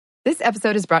This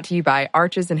episode is brought to you by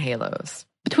Arches and Halos.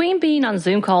 Between being on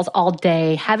Zoom calls all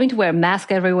day, having to wear a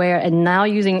mask everywhere, and now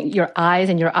using your eyes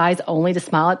and your eyes only to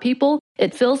smile at people,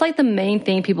 it feels like the main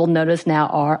thing people notice now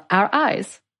are our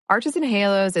eyes. Arches and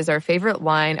Halos is our favorite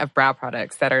line of brow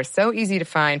products that are so easy to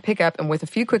find, pick up, and with a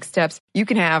few quick steps, you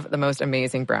can have the most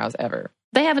amazing brows ever.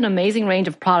 They have an amazing range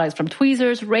of products from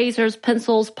tweezers, razors,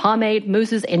 pencils, pomade,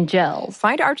 mousses, and gels.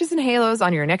 Find Arches and Halos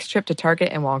on your next trip to Target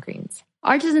and Walgreens.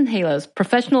 Arches and Halos,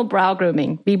 professional brow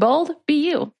grooming. Be bold, be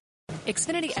you.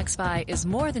 Xfinity XFi is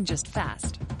more than just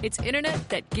fast. It's internet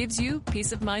that gives you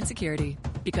peace of mind security.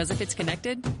 Because if it's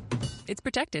connected, it's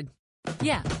protected.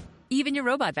 Yeah, even your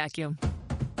robot vacuum.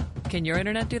 Can your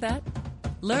internet do that?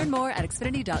 Learn more at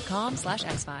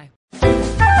xfinity.com/xfi.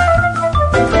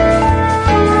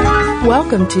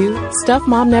 Welcome to Stuff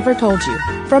Mom Never Told You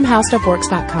from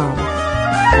HowStuffWorks.com.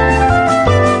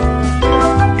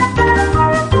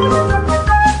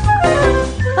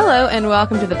 Hello and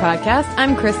welcome to the podcast.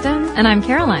 I'm Kristen. And I'm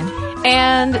Caroline.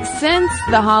 And since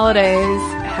the holidays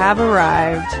have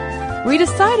arrived, we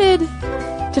decided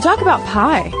to talk about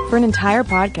pie for an entire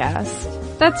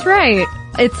podcast. That's right.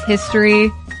 It's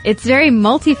history. It's very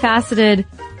multifaceted,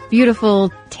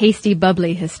 beautiful, tasty,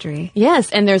 bubbly history. Yes,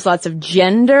 and there's lots of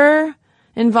gender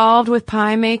involved with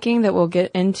pie making that we'll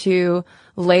get into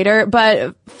later.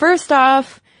 But first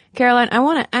off, Caroline, I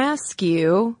want to ask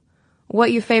you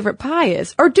what your favorite pie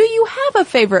is. Or do you have a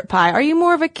favorite pie? Are you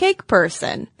more of a cake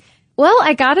person? Well,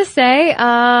 I gotta say,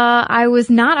 I was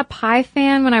not a pie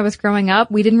fan when I was growing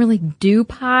up. We didn't really do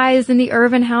pies in the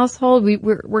Irvin household.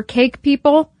 We're cake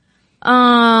people.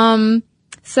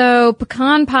 So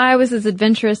pecan pie was as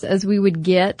adventurous as we would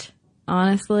get,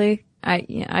 honestly.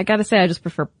 I gotta say, I just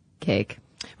prefer cake.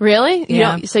 Really?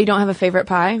 Yeah. So you don't have a favorite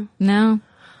pie? No.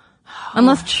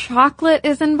 Unless chocolate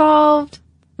is involved.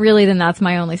 Really, then that's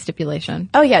my only stipulation.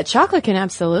 Oh yeah, chocolate can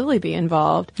absolutely be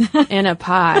involved in a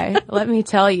pie. Let me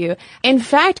tell you. In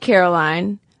fact,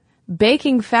 Caroline,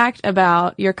 baking fact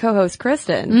about your co-host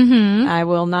Kristen, I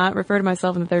will not refer to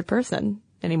myself in the third person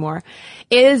anymore,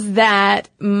 is that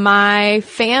my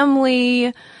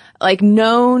family,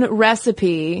 known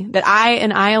recipe that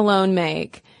I alone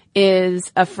make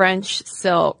is a French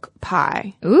silk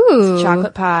pie. Ooh. It's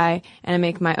chocolate pie, and I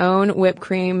make my own whipped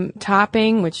cream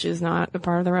topping, which is not a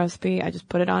part of the recipe. I just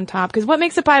put it on top. Because what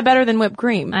makes a pie better than whipped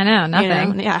cream? I know, nothing.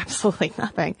 You know? Yeah, absolutely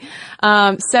nothing.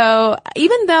 So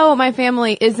even though my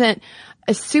family isn't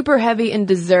super heavy in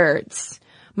desserts,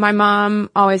 my mom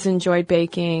always enjoyed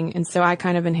baking, and so I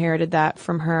kind of inherited that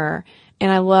from her.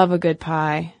 And I love a good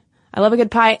pie.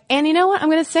 And you know what? I'm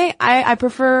going to say I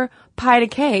prefer pie to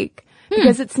cake.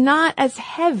 Because it's not as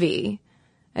heavy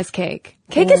as cake.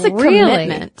 Cake is a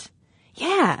commitment.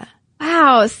 Yeah.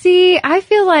 Wow. See, I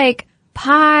feel like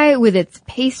pie with its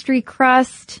pastry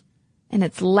crust and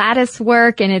its lattice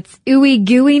work and its ooey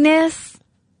gooiness,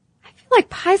 I feel like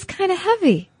pie's kind of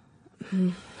heavy.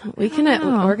 We're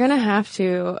gonna have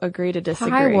to agree to disagree.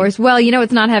 Pie wars. Well,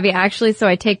 it's not heavy actually, so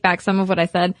I take back some of what I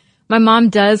said. My mom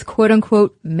does quote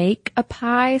unquote make a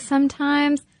pie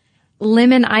sometimes.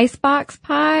 Lemon icebox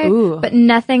pie, Ooh. But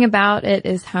nothing about it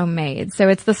is homemade. So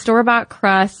it's the store-bought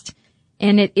crust,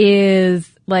 and it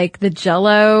is like the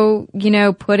Jell-O,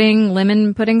 pudding,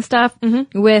 lemon pudding stuff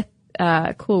with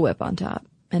Cool Whip on top.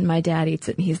 And my dad eats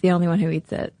it, and he's the only one who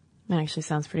eats it. That actually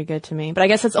sounds pretty good to me. But I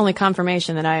guess that's only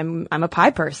confirmation that I'm a pie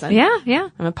person. Yeah.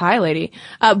 I'm a pie lady.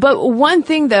 But one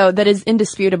thing though that is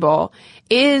indisputable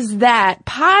is that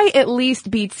pie at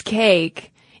least beats cake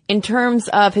in terms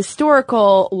of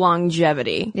historical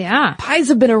longevity. Yeah. Pies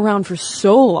have been around for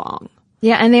so long.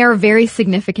 Yeah, and they are very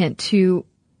significant to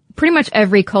pretty much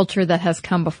every culture that has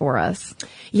come before us.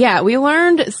 Yeah, we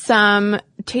learned some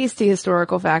tasty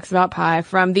historical facts about pie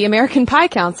from the American Pie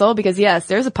Council, because yes,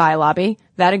 there's a pie lobby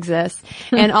that exists,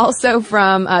 and also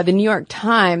from the New York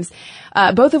Times,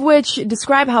 both of which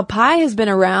describe how pie has been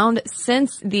around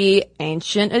since the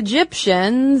ancient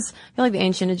Egyptians. I feel like the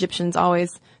ancient Egyptians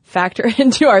always factor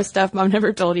into our Stuff Mom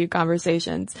Never Told You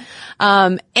conversations.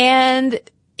 And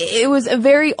it was a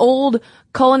very old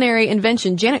culinary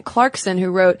invention. Janet Clarkson,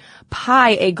 who wrote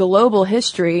Pie, A Global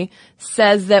History,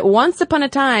 says that once upon a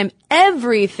time,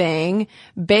 everything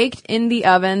baked in the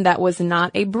oven that was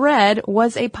not a bread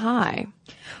was a pie.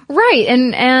 Right.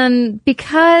 And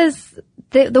because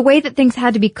the way that things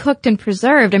had to be cooked and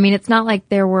preserved, I mean, it's not like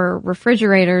there were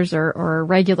refrigerators or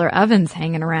regular ovens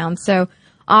hanging around. So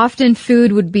often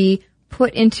food would be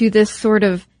put into this sort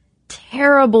of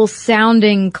terrible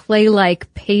sounding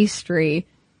clay-like pastry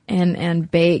and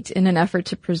baked in an effort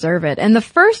to preserve it. And the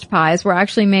first pies were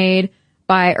actually made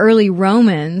by early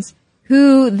Romans,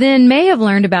 who then may have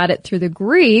learned about it through the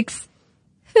Greeks,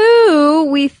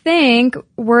 who we think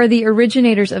were the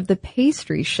originators of the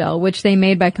pastry shell, which they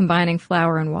made by combining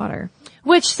flour and water.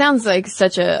 Which sounds like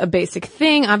such a basic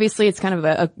thing. Obviously, it's kind of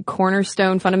a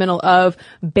cornerstone fundamental of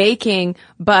baking,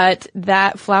 but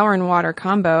that flour and water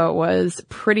combo was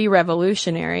pretty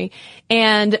revolutionary.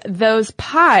 And those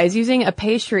pies, using a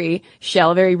pastry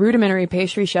shell, a very rudimentary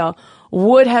pastry shell,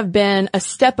 would have been a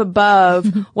step above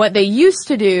what they used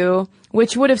to do,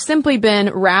 which would have simply been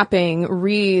wrapping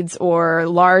reeds or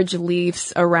large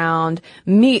leaves around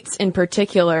meats in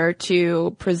particular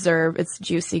to preserve its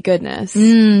juicy goodness.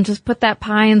 Just put that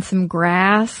pie in some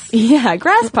grass. Yeah,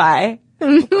 grass pie.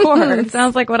 Of course.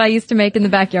 Sounds like what I used to make in the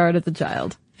backyard as a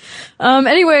child.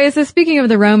 Anyway, so speaking of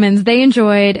the Romans, they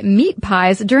enjoyed meat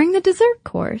pies during the dessert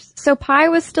course. So pie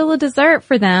was still a dessert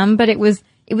for them, but it was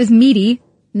meaty,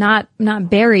 not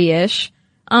berry-ish.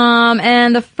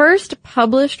 And the first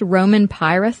published Roman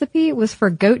pie recipe was for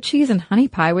goat cheese and honey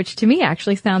pie, which to me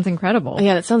actually sounds incredible.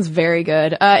 Yeah, that sounds very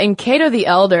good. And Cato the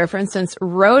Elder, for instance,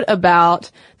 wrote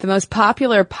about the most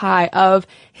popular pie of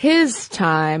his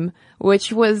time,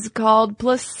 which was called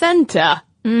placenta.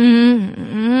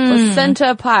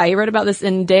 Placenta pie. He wrote about this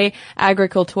in De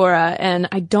Agricultura, and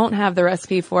I don't have the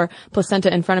recipe for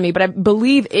placenta in front of me, but I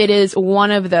believe it is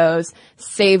one of those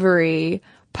savory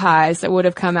pies that would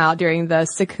have come out during the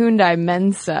secundae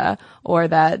mensa, or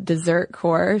that dessert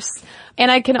course. And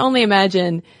I can only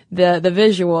imagine the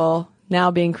visual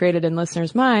now being created in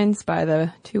listeners' minds by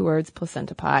the two words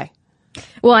placenta pie.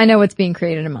 Well, I know what's being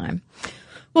created in mine.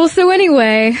 Well, so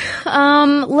anyway,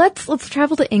 let's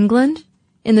travel to England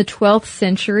in the 12th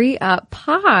century.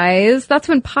 Pies, that's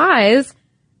when pies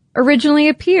originally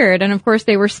appeared. And of course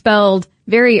they were spelled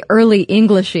very early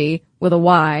Englishy with a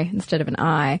Y instead of an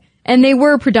I. And they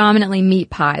were predominantly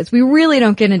meat pies. We really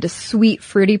don't get into sweet,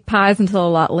 fruity pies until a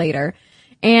lot later.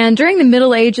 And during the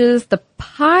Middle Ages, the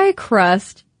pie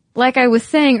crust, like I was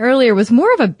saying earlier, was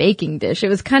more of a baking dish. It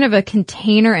was kind of a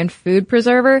container and food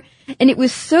preserver. And it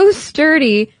was so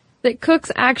sturdy that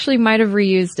cooks actually might have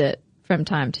reused it from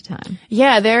time to time.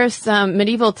 Yeah, there's some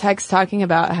medieval texts talking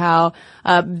about how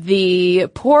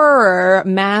the poorer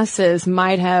masses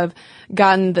might have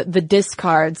gotten the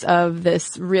discards of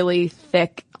this really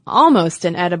thick, almost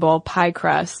inedible pie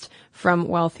crust from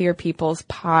wealthier people's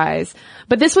pies.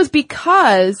 But this was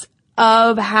because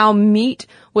of how meat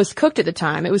was cooked at the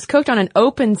time. It was cooked on an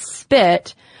open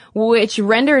spit, which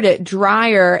rendered it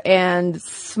drier and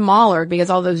smaller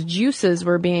because all those juices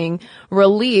were being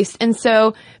released. And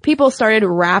so people started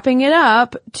wrapping it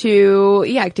up to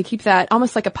keep that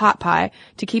almost like a pot pie,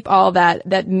 to keep all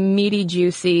that meaty,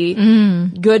 juicy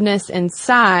goodness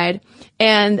inside.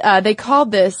 And they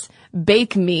called this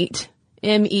bake meat,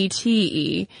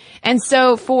 M-E-T-E. And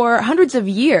so for hundreds of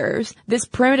years, this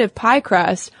primitive pie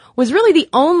crust was really the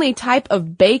only type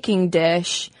of baking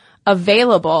dish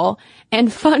available.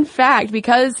 And fun fact,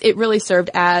 because it really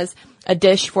served as a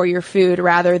dish for your food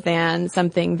rather than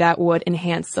something that would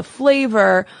enhance the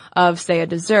flavor of, say, a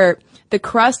dessert, the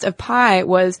crust of pie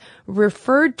was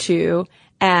referred to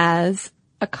as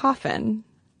a coffin.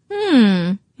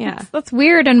 Yeah. That's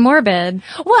weird and morbid.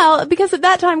 Well, because at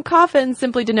that time, coffins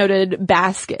simply denoted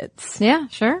baskets. Yeah,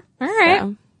 sure. All right.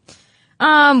 So.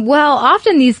 Well,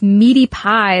 often these meaty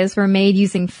pies were made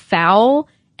using fowl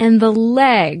and the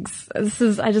legs.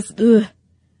 The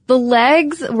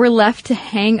legs were left to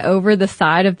hang over the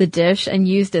side of the dish and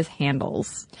used as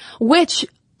handles. Which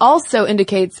also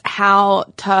indicates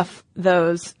how tough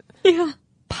those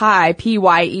pie,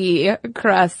 P-Y-E,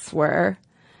 crusts were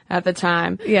at the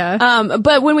time. Yeah.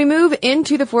 But when we move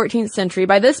into the 14th century,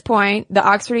 by this point, the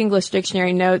Oxford English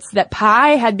Dictionary notes that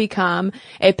pie had become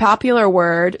a popular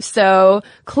word. So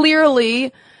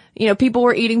clearly, people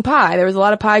were eating pie. There was a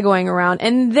lot of pie going around.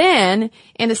 And then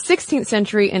in the 16th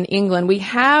century in England, we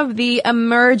have the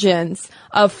emergence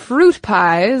of fruit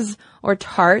pies or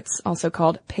tarts, also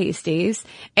called pasties.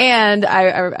 And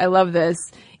I love this.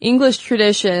 English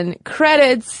tradition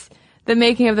credits the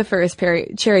making of the first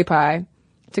cherry pie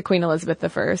to Queen Elizabeth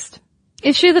I.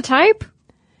 Is she the type?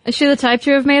 Is she the type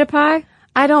to have made a pie?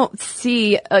 I don't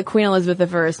see Queen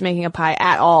Elizabeth I making a pie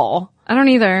at all. I don't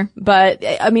either. But,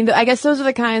 I guess those are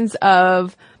the kinds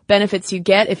of benefits you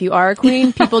get if you are a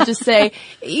queen. People just say,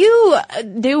 you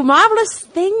do marvelous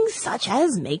things such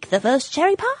as make the first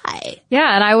cherry pie.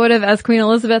 Yeah, and I would have, as Queen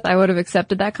Elizabeth, I would have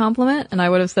accepted that compliment, and I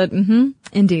would have said,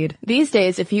 indeed. These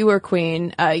days, if you were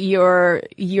queen, your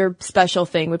special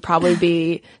thing would probably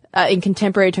be, in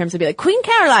contemporary terms, would be like, Queen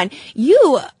Caroline,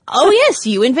 you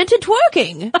invented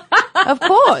twerking. Of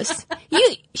course.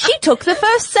 She took the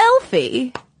first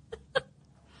selfie.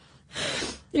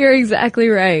 You're exactly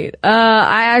right.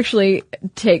 I actually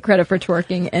take credit for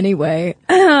twerking anyway.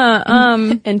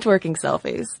 And twerking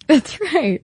selfies. That's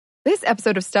right. This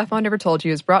episode of Stuff Mom Never Told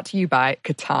You is brought to you by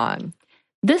Catan.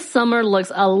 This summer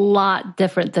looks a lot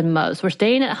different than most. We're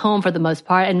staying at home for the most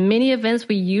part, and many events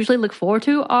we usually look forward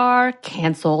to are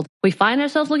canceled. We find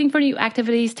ourselves looking for new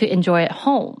activities to enjoy at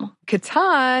home.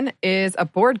 Catan is a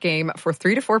board game for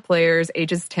 3 to 4 players,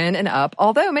 ages 10 and up.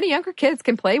 Although many younger kids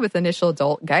can play with initial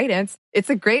adult guidance,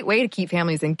 it's a great way to keep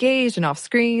families engaged and off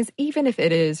screens, even if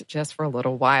it is just for a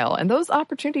little while. And those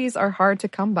opportunities are hard to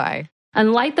come by.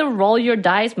 Unlike the roll your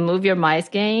dice, move your mice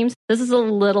games, this is a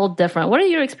little different. What are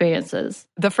your experiences?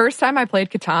 The first time I played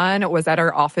Catan was at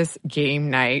our office game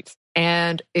night.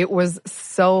 And it was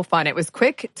so fun. It was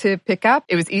quick to pick up.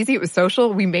 It was easy. It was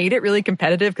social. We made it really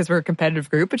competitive because we're a competitive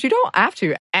group, but you don't have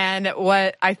to. And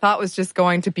what I thought was just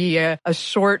going to be a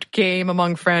short game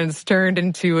among friends turned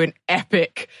into an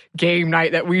epic game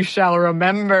night that we shall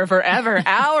remember forever.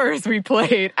 Hours we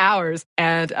played, hours.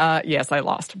 And yes, I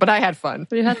lost, but I had fun.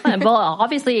 You had fun. Well,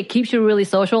 obviously it keeps you really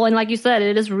social. And like you said,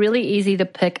 it is really easy to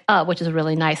pick up, which is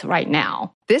really nice right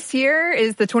now. This year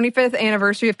is the 25th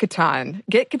anniversary of Catan.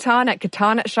 Get Catan at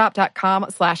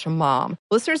catanshop.com/mom.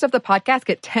 Listeners of the podcast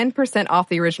get 10% off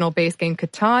the original base game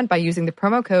Catan by using the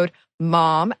promo code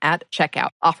MOM at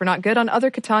checkout. Offer not good on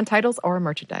other Catan titles or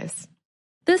merchandise.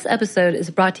 This episode is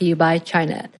brought to you by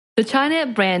Chinet. The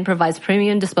Chinet brand provides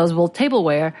premium disposable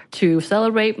tableware to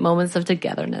celebrate moments of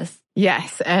togetherness.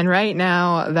 Yes, and right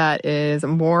now that is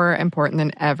more important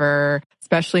than ever,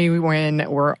 especially when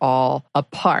we're all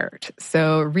apart.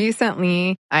 So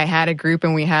recently I had a group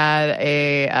and we had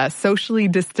a socially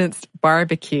distanced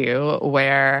barbecue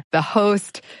where the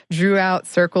host drew out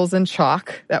circles and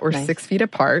chalk that were 6 feet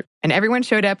apart. And everyone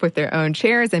showed up with their own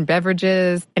chairs and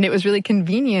beverages. And it was really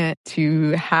convenient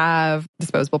to have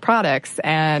disposable products.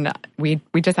 And we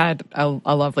just had a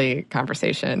lovely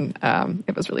conversation.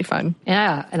 It was really fun.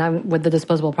 Yeah. And with the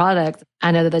disposable products,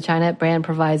 I know that the Chinet brand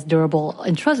provides durable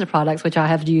and trusted products, which I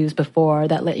have used before,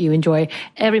 that let you enjoy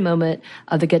every moment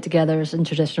of the get-togethers in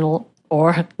traditional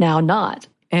or now not.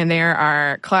 And there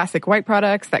are classic white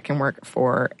products that can work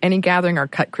for any gathering, or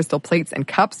cut crystal plates and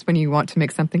cups when you want to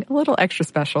make something a little extra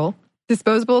special.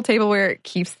 Disposable tableware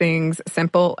keeps things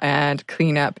simple and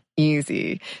cleanup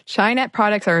easy. Chinet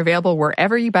products are available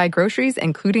wherever you buy groceries,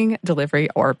 including delivery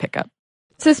or pickup.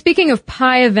 So speaking of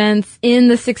pie events in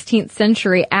the 16th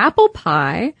century, apple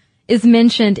pie is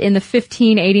mentioned in the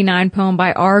 1589 poem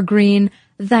by R. Green,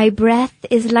 "Thy breath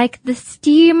is like the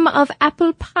steam of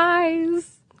apple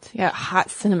pies." Yeah,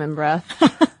 hot cinnamon breath,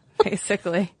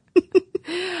 basically.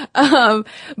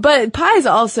 But pies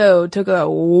also took a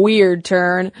weird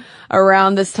turn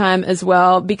around this time as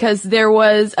well, because there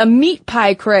was a meat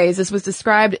pie craze. This was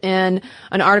described in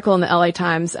an article in the LA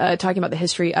Times, talking about the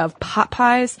history of pot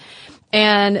pies.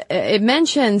 And it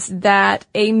mentions that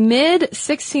a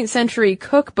mid-16th century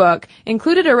cookbook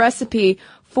included a recipe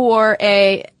for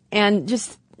and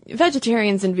just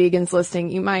vegetarians and vegans listening,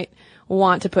 you might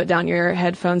want to put down your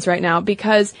headphones right now,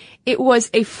 because it was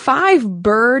a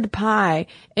 5-bird pie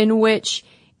in which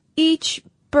each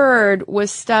bird was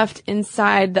stuffed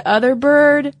inside the other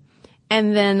bird,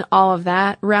 and then all of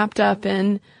that wrapped up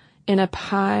in a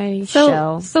pie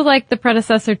shell. So like the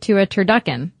predecessor to a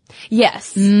turducken.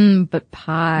 Yes. But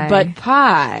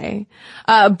pie.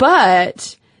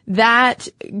 But that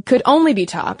could only be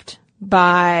topped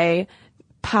by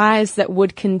pies that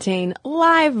would contain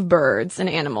live birds and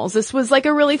animals. This was like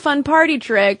a really fun party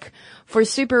trick for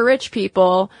super rich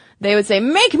people. They would say,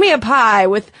 "Make me a pie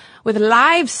with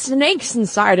live snakes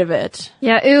inside of it."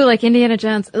 Yeah, ooh, like Indiana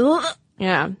Jones. Ugh.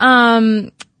 Yeah. Well,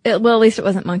 at least it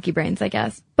wasn't monkey brains, I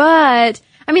guess. But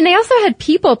I mean, they also had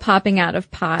people popping out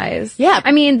of pies. Yeah.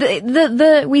 I mean,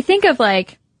 we think of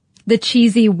like the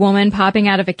cheesy woman popping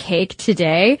out of a cake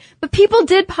today, but people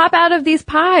did pop out of these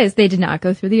pies. They did not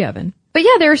go through the oven. But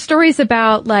yeah, there are stories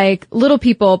about like little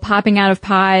people popping out of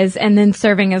pies and then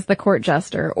serving as the court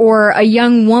jester, or a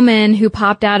young woman who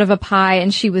popped out of a pie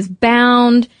and she was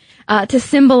bound to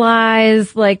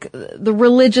symbolize like the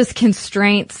religious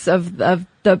constraints of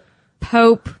the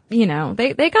Pope. You know,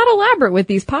 they got elaborate with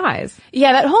these pies.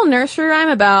 Yeah, that whole nursery rhyme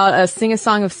about sing a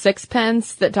song of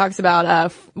sixpence that talks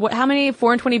about how many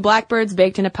 4 and 20 blackbirds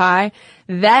baked in a pie.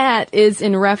 That is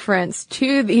in reference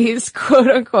to these quote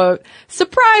unquote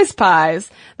surprise pies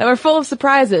that were full of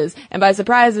surprises, and by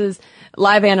surprises,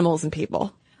 live animals and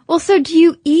people. Well, so do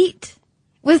you eat?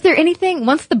 Was there anything,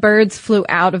 once the birds flew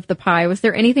out of the pie, was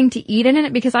there anything to eat in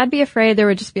it? Because I'd be afraid there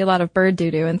would just be a lot of bird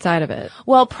doo-doo inside of it.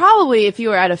 Well, probably if you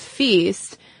were at a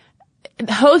feast,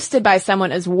 hosted by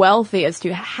someone as wealthy as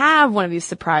to have one of these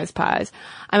surprise pies,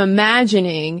 I'm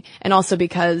imagining, and also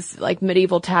because like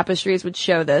medieval tapestries would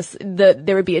show this, that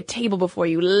there would be a table before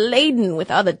you laden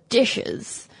with other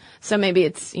dishes. So maybe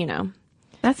it's,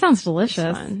 That sounds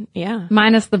delicious. fun. Yeah.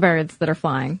 Minus the birds that are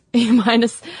flying.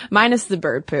 minus the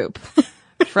bird poop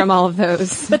from all of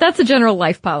those. But that's a general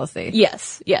life policy.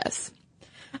 Yes.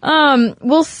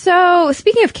 Well, so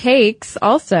speaking of cakes,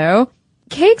 also,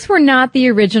 cakes were not the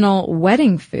original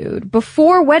wedding food.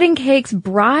 Before wedding cakes,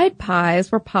 bride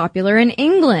pies were popular in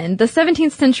England. The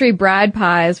 17th century bride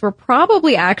pies were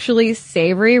probably actually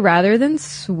savory rather than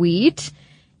sweet.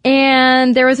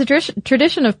 And there was a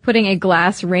tradition of putting a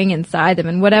glass ring inside them,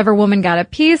 and whatever woman got a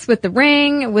piece with the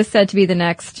ring was said to be the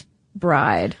next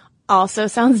bride. Also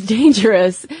sounds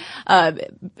dangerous,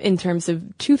 in terms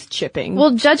of tooth chipping.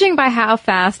 Well, judging by how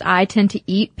fast I tend to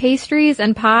eat pastries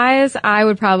and pies, I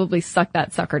would probably suck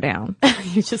that sucker down.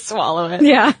 You just swallow it.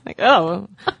 Yeah. Like, oh,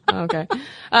 okay.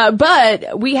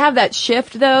 But we have that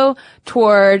shift though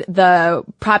toward the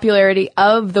popularity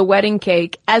of the wedding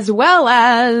cake as well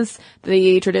as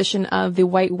the tradition of the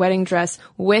white wedding dress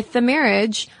with the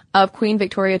marriage of Queen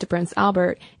Victoria to Prince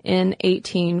Albert in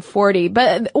 1840.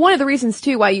 But one of the reasons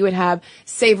too why you would have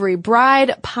savory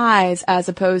bride pies as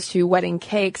opposed to wedding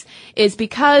cakes is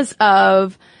because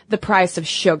of the price of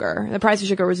sugar. The price of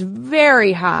sugar was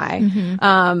very high.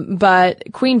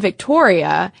 But Queen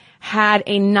Victoria had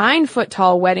a 9-foot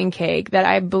tall wedding cake that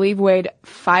I believe weighed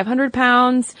 500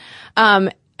 pounds.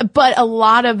 But a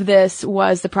lot of this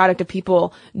was the product of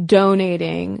people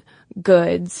donating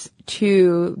goods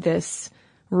to this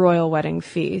royal wedding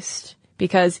feast,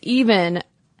 because even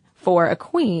for a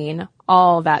queen,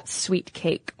 all that sweet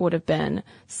cake would have been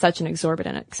such an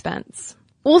exorbitant expense.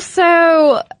 Well,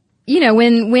 so,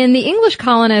 when the English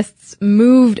colonists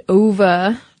moved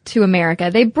over to America,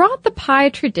 they brought the pie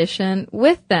tradition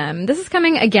with them. This is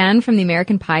coming again from the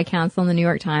American Pie Council and the New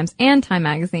York Times and Time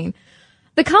Magazine.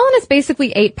 The colonists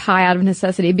basically ate pie out of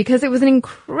necessity because it was an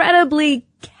incredibly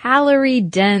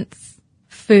calorie-dense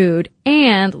food,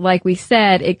 and like we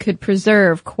said, it could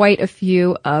preserve quite a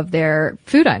few of their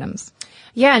food items.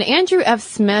 Yeah, and Andrew F.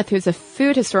 Smith, who's a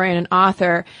food historian and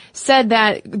author, said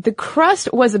that the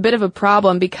crust was a bit of a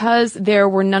problem because there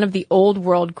were none of the old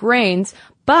world grains,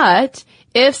 but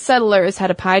if settlers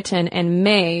had a pie tin and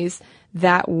maize,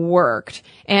 that worked.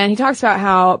 And he talks about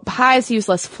how pies use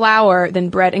less flour than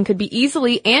bread and could be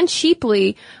easily and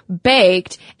cheaply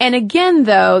baked. And again,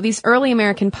 though, these early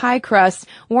American pie crusts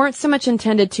weren't so much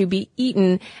intended to be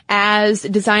eaten as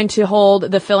designed to hold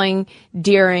the filling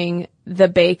during the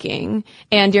baking.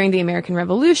 And during the American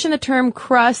Revolution, the term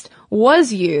crust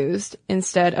was used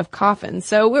instead of coffin.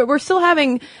 So we're still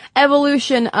having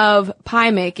evolution of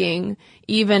pie making,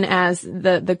 even as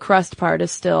the crust part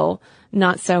is still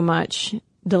not so much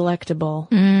delectable.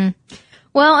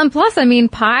 Well, and plus,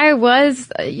 pie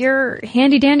was your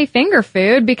handy-dandy finger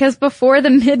food because before the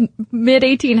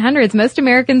mid-1800s, most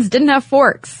Americans didn't have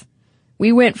forks.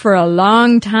 We went for a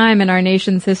long time in our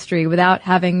nation's history without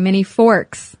having many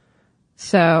forks.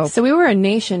 So we were a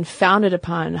nation founded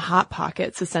upon Hot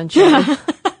Pockets, essentially.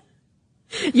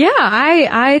 Yeah,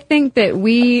 I think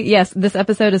that this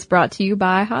episode is brought to you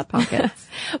by Hot Pockets.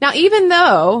 Now, even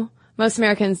though most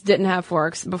Americans didn't have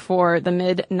forks before the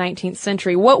mid-19th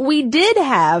century, what we did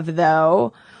have,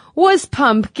 though, was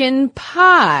pumpkin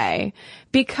pie.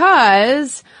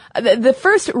 Because the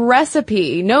first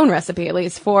recipe, known recipe at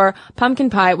least, for pumpkin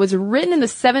pie was written in the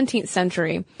 17th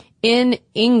century in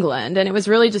England. And it was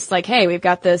really just like, hey, we've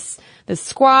got this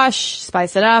squash,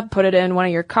 spice it up, put it in one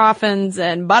of your coffins,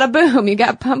 and bada boom, you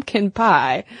got pumpkin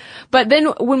pie. But then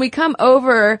when we come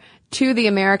over to the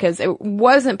Americas, it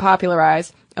wasn't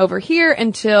popularized over here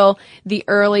until the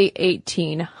early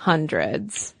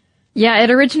 1800s. Yeah, it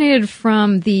originated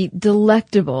from the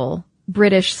delectable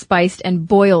British spiced and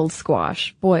boiled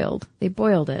squash. Boiled. They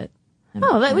boiled it. We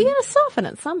gotta soften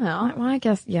it somehow. Well, I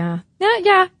guess, yeah.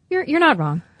 Yeah, you're not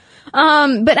wrong.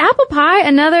 But apple pie,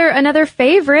 another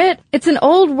favorite. It's an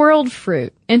old world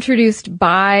fruit introduced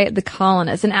by the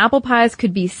colonists, and apple pies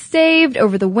could be saved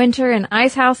over the winter in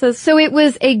ice houses. So it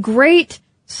was a great,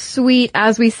 sweet,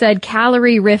 as we said,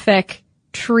 calorie-rific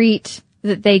treat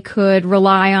that they could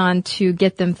rely on to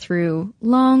get them through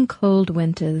long, cold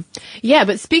winters. Yeah,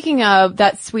 but speaking of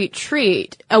that sweet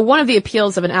treat, one of the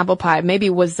appeals of an apple pie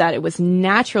maybe was that it was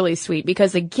naturally sweet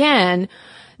because, again,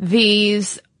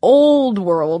 these old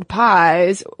world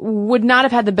pies would not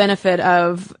have had the benefit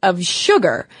of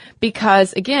sugar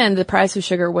because, again, the price of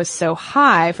sugar was so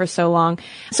high for so long.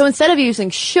 So instead of using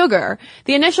sugar,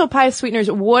 the initial pie sweeteners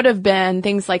would have been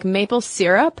things like maple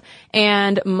syrup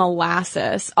and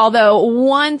molasses. Although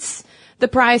once the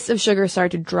price of sugar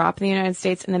started to drop in the United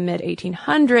States in the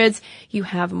mid-1800s, you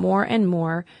have more and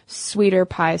more sweeter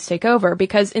pies take over.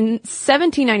 Because in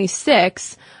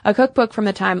 1796, a cookbook from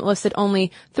the time listed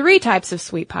only 3 types of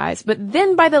sweet pies. But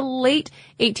then by the late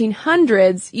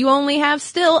 1800s, you only have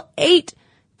still 8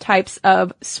 types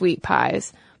of sweet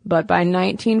pies. But by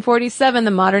 1947, the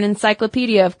Modern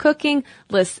Encyclopedia of Cooking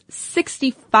lists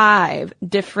 65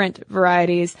 different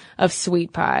varieties of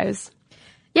sweet pies.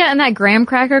 Yeah, and that graham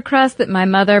cracker crust that my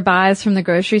mother buys from the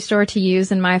grocery store to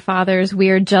use in my father's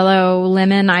weird Jell-O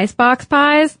lemon icebox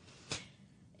pies,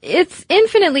 it's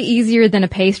infinitely easier than a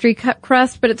pastry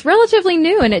crust, but it's relatively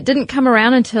new, and it didn't come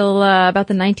around until about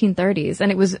the 1930s,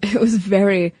 and it was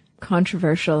very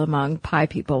controversial among pie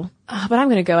people. But I'm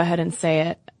going to go ahead and say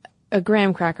it. A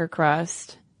graham cracker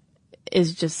crust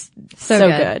is just so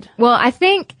good. Well, I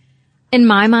think in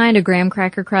my mind, a graham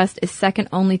cracker crust is second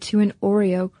only to an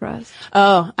Oreo crust.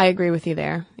 Oh, I agree with you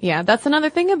there. Yeah, that's another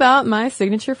thing about my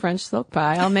signature French silk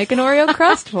pie. I'll make an Oreo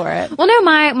crust for it. Well, no,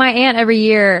 my aunt every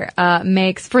year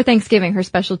makes, for Thanksgiving, her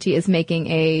specialty is making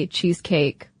a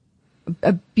cheesecake,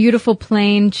 a beautiful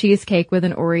plain cheesecake with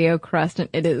an Oreo crust, and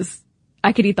it is,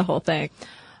 I could eat the whole thing.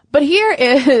 But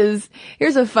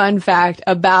here's a fun fact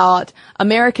about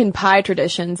American pie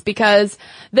traditions, because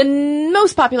the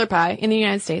most popular pie in the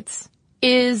United States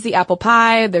is the apple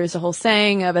pie. There's a whole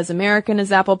saying of as American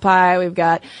as apple pie. We've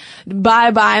got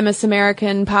bye bye Miss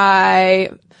American pie.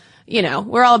 You know,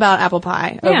 we're all about apple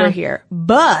pie over here.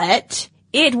 But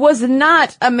it was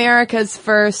not America's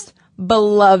first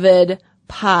beloved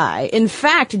pie. In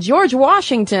fact, George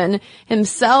Washington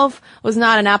himself was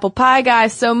not an apple pie guy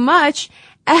so much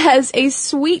as a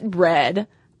sweetbread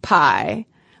pie,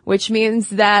 which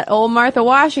means that old Martha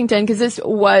Washington, because this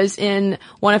was in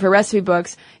one of her recipe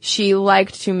books, she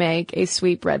liked to make a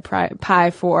sweetbread pie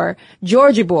for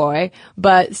Georgie boy,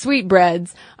 but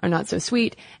sweetbreads are not so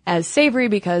sweet as savory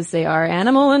because they are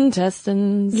animal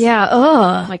intestines. Yeah,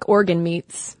 ugh. Like organ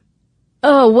meats.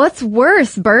 Oh, what's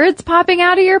worse, birds popping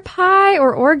out of your pie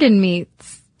or organ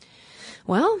meats?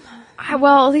 Well,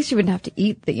 at least you wouldn't have to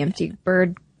eat the empty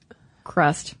bird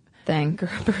crust thing.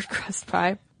 Bird crust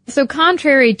pie. So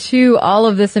contrary to all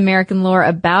of this American lore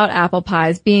about apple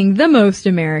pies being the most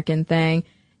American thing,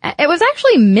 it was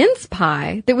actually mince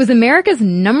pie that was America's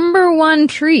 #1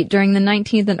 treat during the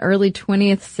 19th and early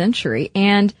 20th century.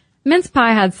 And mince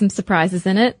pie had some surprises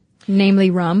in it,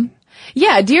 namely rum.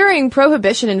 Yeah, during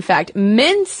Prohibition, in fact,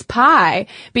 mince pie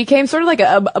became sort of like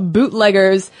a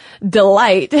bootlegger's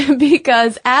delight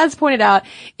because, as pointed out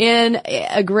in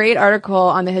a great article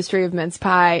on the history of mince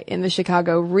pie in the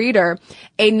Chicago Reader,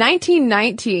 a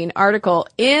 1919 article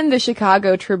in the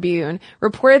Chicago Tribune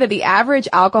reported that the average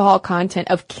alcohol content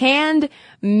of canned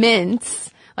mince,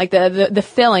 like the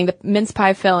filling, the mince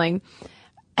pie filling,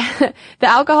 the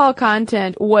alcohol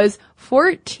content was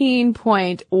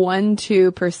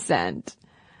 14.12%.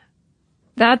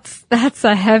 That's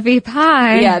a heavy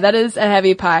pie. Yeah, that is a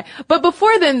heavy pie. But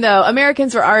before then, though,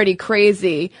 Americans were already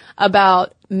crazy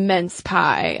about mince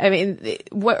pie. I mean,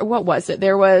 what was it?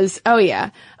 There was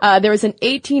an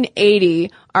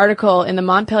 1880 article in the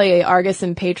Montpelier Argus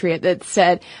and Patriot that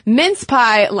said, mince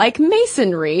pie, like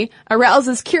masonry,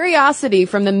 arouses curiosity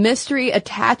from the mystery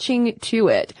attaching to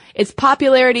it. Its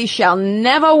popularity shall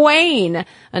never wane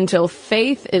until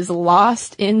faith is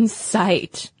lost in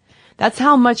sight. That's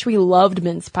how much we loved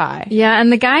mince pie. Yeah, and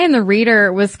the guy in the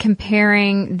Reader was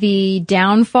comparing the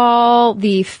downfall,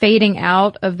 the fading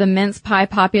out of the mince pie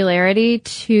popularity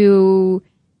to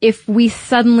if we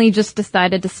suddenly just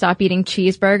decided to stop eating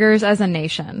cheeseburgers as a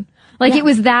nation. Like, it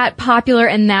was that popular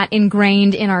and that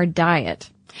ingrained in our diet.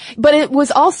 But it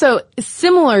was also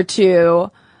similar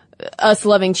to us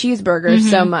loving cheeseburgers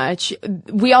so much.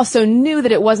 We also knew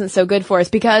that it wasn't so good for us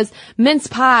because mince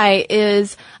pie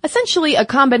is essentially a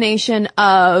combination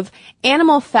of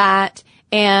animal fat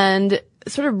and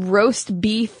sort of roast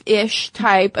beef-ish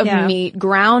type of meat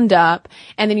ground up,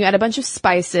 and then you add a bunch of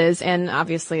spices and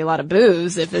obviously a lot of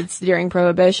booze if it's during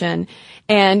Prohibition,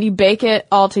 and you bake it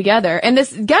all together. And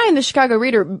this guy in the Chicago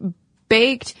Reader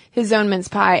baked his own mince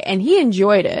pie, and he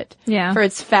enjoyed it for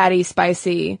its fatty,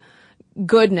 spicy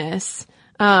goodness.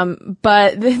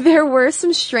 But there were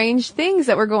some strange things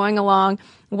that were going along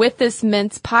with this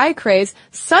mince pie craze,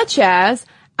 such as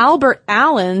Albert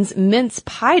Allen's mince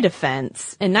pie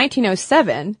defense in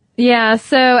 1907. Yeah,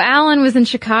 so Allen was in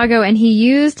Chicago and he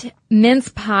used mince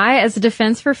pie as a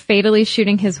defense for fatally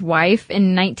shooting his wife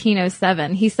in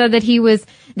 1907. He said that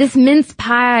this mince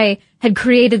pie had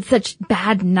created such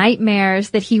bad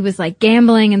nightmares that he was like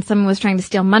gambling and someone was trying to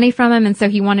steal money from him, and so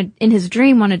he in his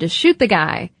dream wanted to shoot the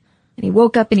guy. And he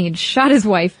woke up and he'd shot his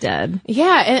wife dead.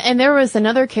 Yeah, and there was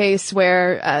another case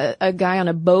where a guy on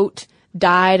a boat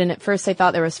died, and at first they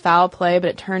thought there was foul play,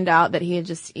 but it turned out that he had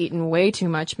just eaten way too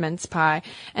much mince pie.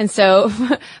 And so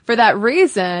for that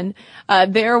reason,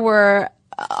 there were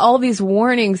all these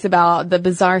warnings about the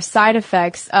bizarre side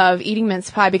effects of eating mince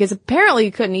pie, because apparently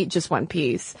you couldn't eat just one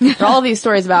piece. There are all these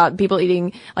stories about people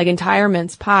eating like entire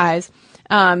mince pies.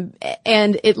 And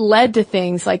it led to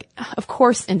things like, of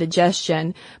course,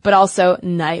 indigestion, but also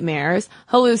nightmares,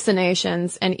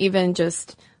 hallucinations, and even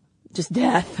just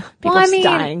death. People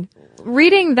dying.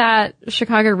 Reading that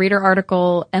Chicago Reader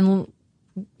article and,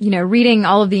 reading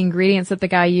all of the ingredients that the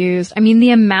guy used,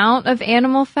 the amount of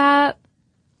animal fat,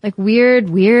 like weird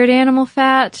animal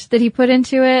fat that he put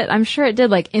into it, I'm sure it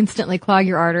did instantly clog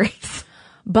your arteries.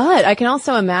 But I can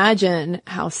also imagine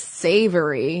how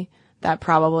savory that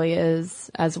probably is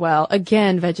as well.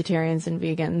 Again, vegetarians and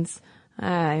vegans,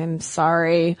 I'm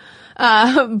sorry.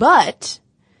 But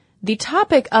the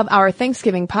topic of our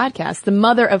Thanksgiving podcast, the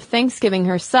mother of Thanksgiving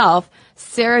herself,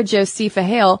 Sarah Josepha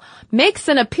Hale, makes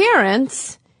an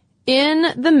appearance in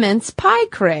the mince pie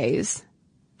craze.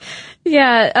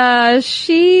 Yeah,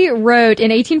 she wrote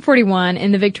in 1841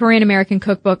 in the Victorian American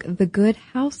cookbook, The Good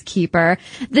Housekeeper,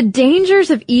 the dangers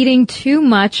of eating too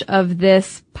much of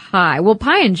this pie. Well,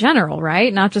 pie in general,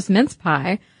 right? Not just mince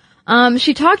pie.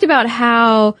 She talked about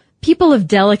how people of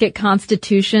delicate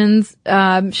constitutions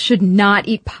should not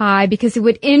eat pie because it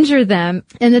would injure them,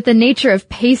 and that the nature of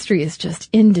pastry is just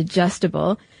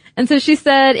indigestible. And so she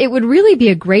said it would really be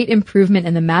a great improvement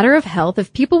in the matter of health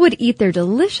if people would eat their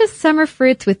delicious summer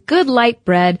fruits with good light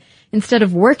bread instead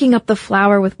of working up the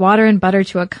flour with water and butter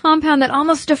to a compound that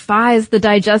almost defies the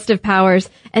digestive powers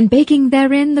and baking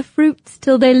therein the fruits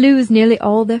till they lose nearly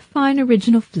all their fine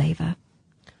original flavor.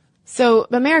 So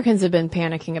Americans have been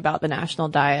panicking about the national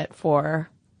diet for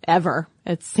ever,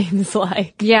 it seems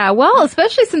like. Yeah, well,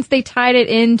 especially since they tied it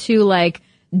into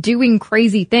doing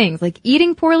crazy things, like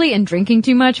eating poorly and drinking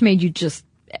too much made you just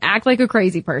act like a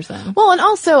crazy person. Well, and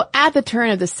also at the turn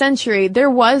of the century, there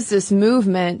was this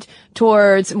movement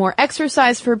towards more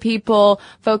exercise for people,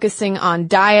 focusing on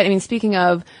diet. Speaking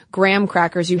of graham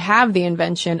crackers, you have the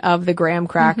invention of the graham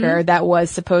cracker that was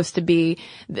supposed to be,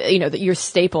 your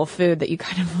staple food that you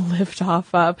kind of lived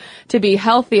off of to be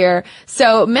healthier.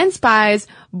 So mince pies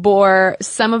bore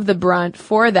some of the brunt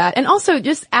for that. And also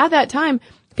just at that time,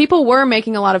 people were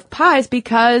making a lot of pies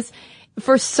because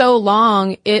for so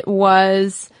long it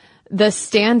was the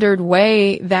standard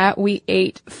way that we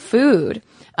ate food.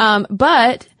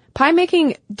 But pie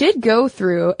making did go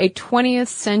through a 20th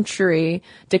century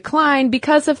decline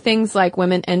because of things like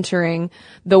women entering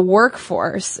the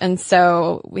workforce. And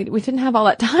so we didn't have all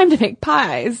that time to make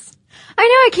pies. I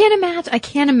know, I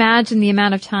can't imagine the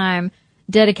amount of time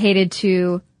dedicated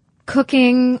to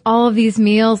cooking all of these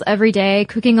meals every day,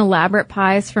 cooking elaborate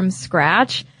pies from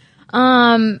scratch.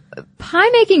 Pie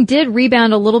making did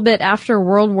rebound a little bit after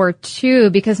World War II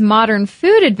because modern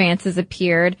food advances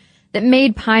appeared that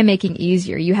made pie making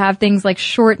easier. You have things like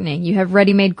shortening, you have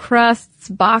ready-made crusts,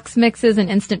 box mixes, and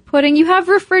instant pudding. You have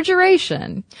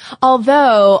refrigeration.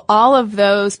 Although all of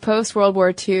those post-World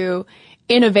War II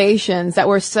innovations that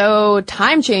were so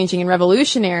time-changing and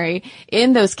revolutionary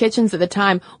in those kitchens at the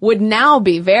time would now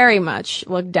be very much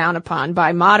looked down upon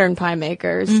by modern pie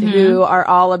makers who are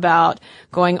all about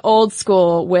going old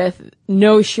school with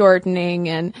no shortening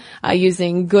and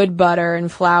using good butter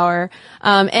and flour.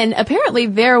 And apparently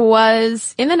there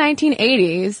was, in the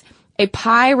 1980s, a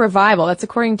pie revival. That's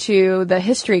according to the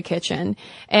History Kitchen.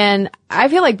 And I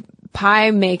feel like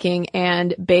pie making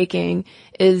and baking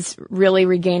is really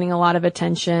regaining a lot of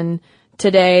attention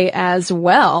today as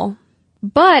well.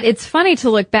 But it's funny to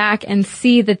look back and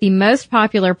see that the most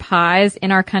popular pies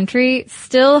in our country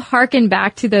still harken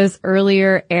back to those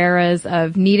earlier eras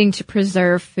of needing to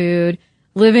preserve food,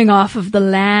 living off of the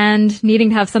land, needing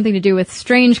to have something to do with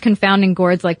strange confounding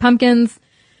gourds like pumpkins.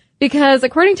 Because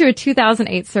according to a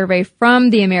 2008 survey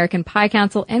from the American Pie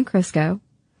Council and Crisco,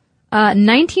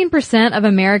 19% of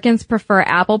Americans prefer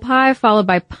apple pie, followed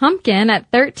by pumpkin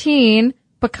at 13%,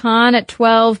 pecan at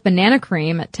 12%, banana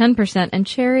cream at 10%, and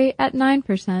cherry at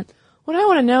 9%. What I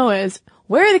want to know is,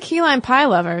 where are the key lime pie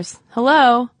lovers?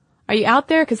 Hello? Are you out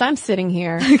there? Because I'm sitting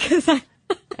here.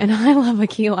 And I love a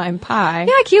key lime pie.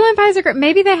 Yeah, key lime pies are great.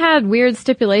 Maybe they had weird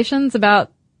stipulations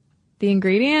about the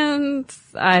ingredients.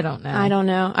 I don't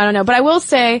know. But I will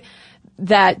say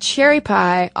that cherry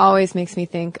pie always makes me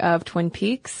think of Twin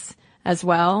Peaks as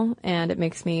well, and it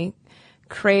makes me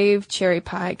crave cherry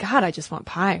pie. God, I just want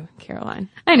pie, Caroline.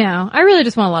 I know. I really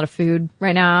just want a lot of food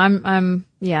right now.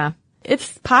 Yeah.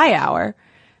 It's pie hour.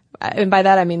 and by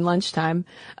that I mean lunchtime.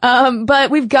 But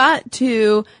we've got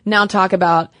to now talk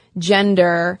about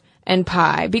gender and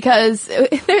pie, because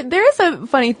there is a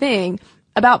funny thing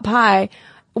about pie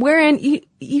wherein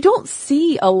you don't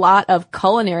see a lot of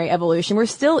culinary evolution. We're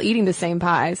still eating the same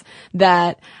pies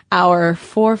that our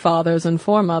forefathers and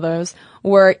foremothers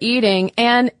were eating.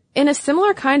 And in a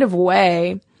similar kind of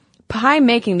way, pie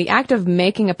making, the act of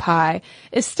making a pie,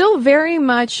 is still very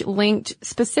much linked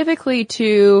specifically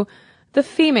to the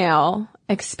female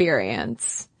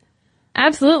experience.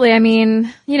 Absolutely. I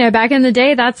mean, back in the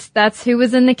day, that's who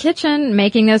was in the kitchen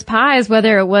making those pies,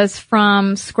 whether it was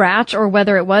from scratch or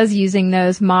whether it was using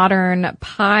those modern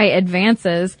pie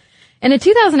advances. In a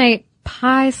 2008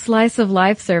 Pie Slice of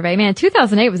Life survey,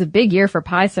 2008 was a big year for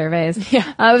pie surveys. Yeah.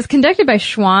 It was conducted by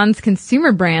Schwann's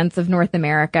Consumer Brands of North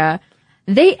America.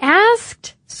 They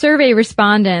asked survey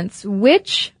respondents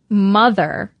which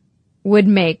mother would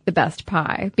make the best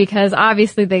pie, because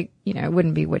obviously it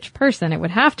wouldn't be which person. It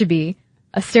would have to be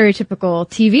a stereotypical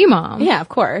TV mom. Yeah, of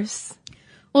course.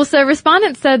 Well, so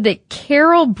respondents said that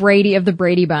Carol Brady of the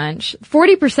Brady Bunch,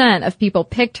 40% of people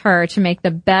picked her to make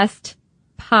the best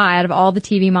pie out of all the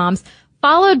TV moms,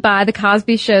 followed by the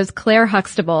Cosby Show's Claire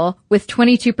Huxtable with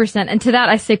 22%. And to that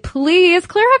I say, please,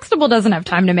 Claire Huxtable doesn't have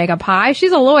time to make a pie.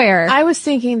 She's a lawyer. I was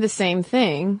thinking the same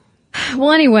thing.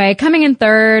 Well, anyway, coming in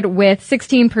third with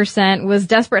 16% was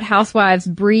Desperate Housewives'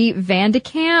 Brie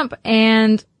Vandekamp,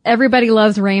 and Everybody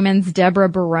Loves Raymond's Deborah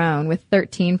Barone with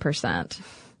 13%.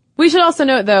 We should also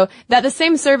note, though, that the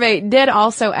same survey did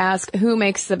also ask who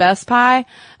makes the best pie.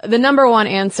 The number one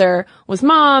answer was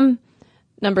mom.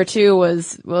 Number two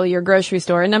was, your grocery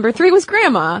store. And number three was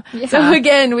grandma. Yeah. So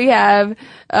again, we have,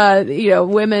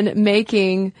 women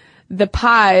making the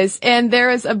pies. And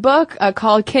there is a book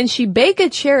called Can She Bake a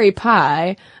Cherry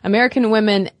Pie? American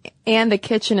Women and the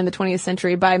Kitchen in the 20th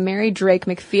Century by Mary Drake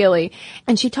McFeely.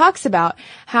 And she talks about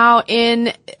how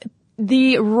in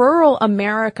the rural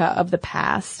America of the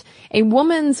past, a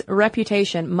woman's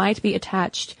reputation might be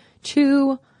attached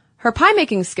to her pie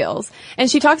making skills.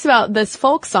 And she talks about this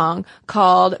folk song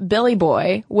called Billy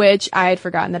Boy, which I had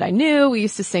forgotten that I knew. We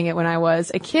used to sing it when I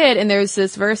was a kid. And there's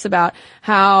this verse about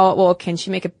how, can she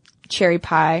make a cherry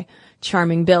pie,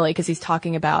 charming Billy? Because he's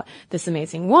talking about this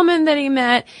amazing woman that he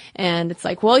met. And it's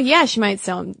like, yeah, she might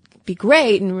be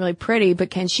great and really pretty,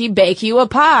 but can she bake you a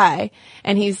pie?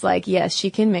 And he's like, yes, she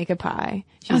can make a pie.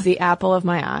 She's the apple of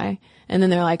my eye. And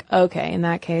then they're like, okay, in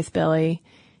that case, Billy,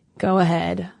 go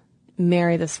ahead,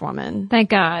 marry this woman. Thank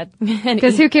God.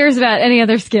 Because who cares about any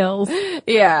other skills?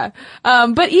 Yeah.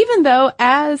 But even though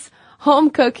as home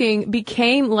cooking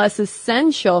became less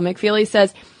essential, McFeely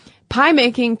says, pie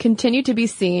making continued to be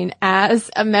seen as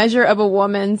a measure of a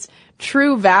woman's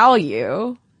true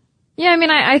value. Yeah,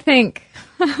 I think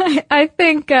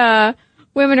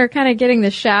women are kind of getting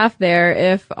the shaft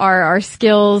there if our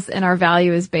skills and our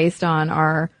value is based on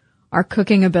our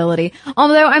cooking ability.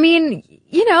 Although,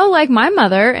 like my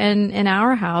mother in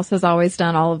our house has always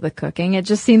done all of the cooking. It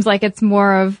just seems like it's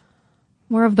more of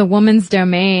the woman's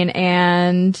domain.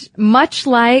 And much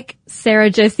like Sarah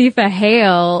Josepha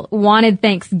Hale wanted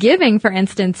Thanksgiving, for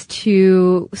instance,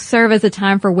 to serve as a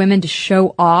time for women to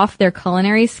show off their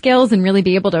culinary skills and really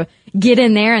be able to get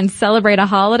in there and celebrate a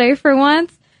holiday for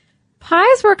once,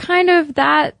 pies were kind of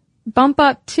that bump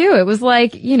up too. It was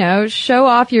like, show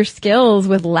off your skills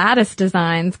with lattice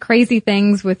designs, crazy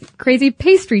things with crazy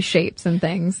pastry shapes and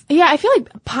things. Yeah, I feel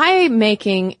like pie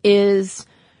making is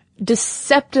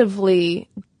deceptively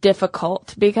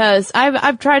difficult because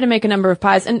I've tried to make a number of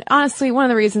pies, and honestly, one of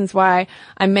the reasons why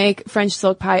I make French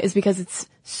silk pie is because it's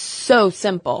so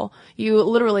simple. You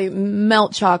literally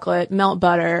melt chocolate, melt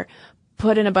butter,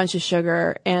 put in a bunch of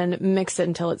sugar, and mix it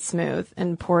until it's smooth,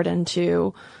 and pour it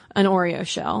into an Oreo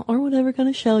shell or whatever kind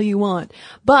of shell you want.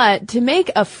 But to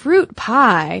make a fruit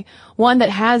pie, one that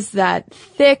has that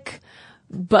thick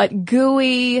but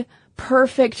gooey,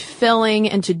 perfect filling,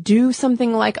 and to do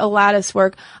something like a lattice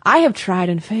work, I have tried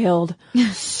and failed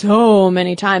so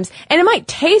many times. And it might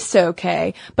taste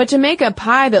okay, but to make a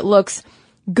pie that looks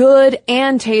good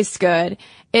and tastes good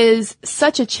is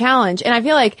such a challenge. And I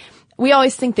feel like we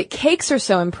always think that cakes are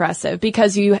so impressive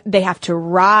because they have to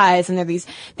rise, and they're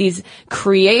these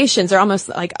creations. They're almost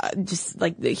like just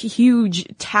like the huge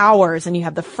towers, and you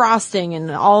have the frosting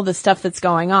and all the stuff that's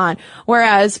going on.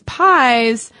 Whereas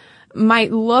pies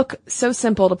might look so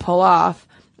simple to pull off,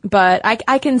 but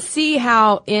I can see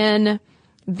how in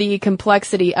the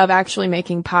complexity of actually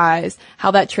making pies,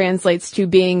 how that translates to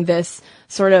being this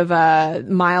sort of a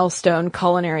milestone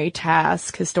culinary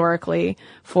task historically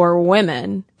for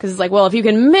women. Because it's like, well, if you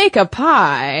can make a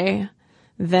pie,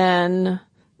 then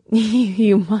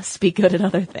you must be good at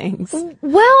other things.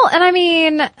 Well, and I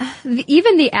mean,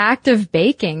 even the act of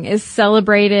baking is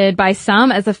celebrated by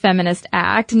some as a feminist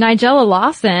act. Nigella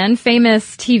Lawson,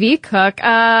 famous TV cook,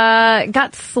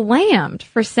 got slammed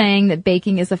for saying that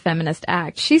baking is a feminist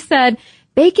act. She said,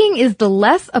 baking is the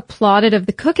less applauded of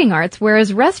the cooking arts,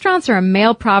 whereas restaurants are a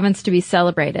male province to be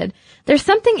celebrated. There's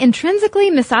something intrinsically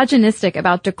misogynistic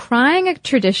about decrying a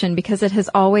tradition because it has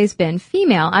always been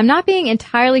female. I'm not being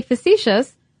entirely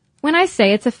facetious when I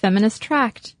say it's a feminist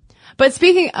tract. But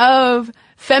speaking of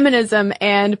feminism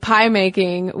and pie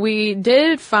making, we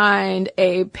did find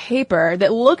a paper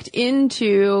that looked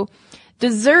into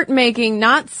dessert making,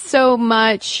 not so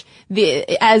much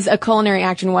as a culinary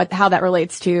action, how that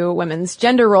relates to women's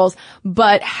gender roles,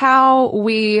 but how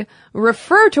we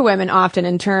refer to women often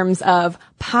in terms of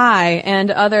pie and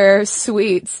other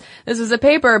sweets. This was a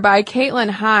paper by Caitlin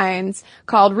Hines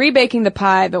called Rebaking the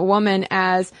Pie, the Woman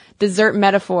as Dessert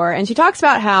Metaphor. And she talks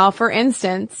about how, for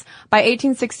instance, by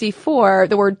 1864,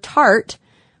 the word tart,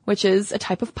 which is a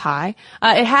type of pie,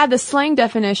 it had the slang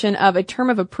definition of a term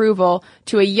of approval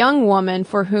to a young woman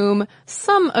for whom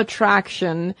some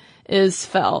attraction is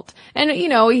felt. And, you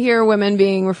know, we hear women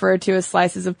being referred to as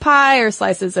slices of pie or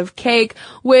slices of cake,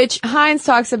 which Hines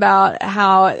talks about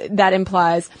how that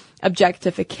implies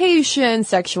objectification,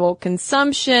 sexual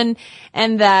consumption,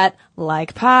 and that,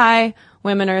 like pie,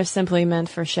 women are simply meant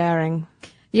for sharing.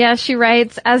 Yeah, she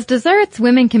writes, as desserts,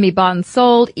 women can be bought and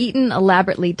sold, eaten,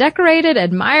 elaborately decorated,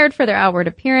 admired for their outward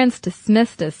appearance,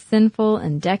 dismissed as sinful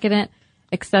and decadent,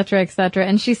 etc., etc.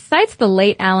 And she cites the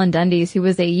late Alan Dundes, who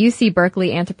was a UC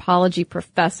Berkeley anthropology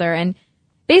professor, and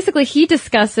basically he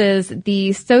discusses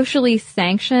the socially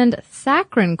sanctioned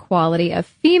saccharine quality of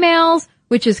females,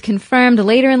 which is confirmed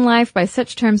later in life by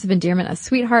such terms of endearment as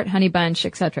sweetheart, honey bunch,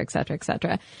 etc., etc.,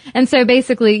 etc. And so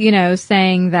basically, you know,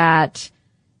 saying that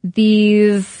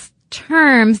these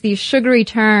terms, these sugary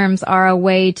terms, are a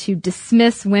way to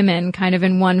dismiss women kind of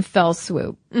in one fell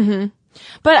swoop. Mm-hmm.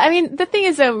 But I mean, the thing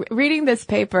is, though, reading this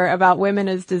paper about women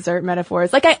as dessert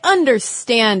metaphors, like, I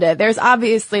understand it. There's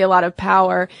obviously a lot of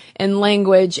power in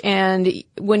language, and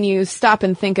when you stop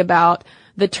and think about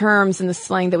the terms and the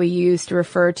slang that we use to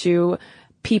refer to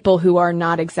people who are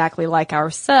not exactly like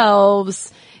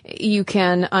ourselves, you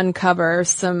can uncover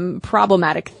some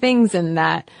problematic things in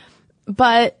that.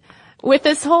 But with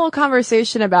this whole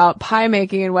conversation about pie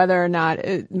making and whether or not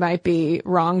it might be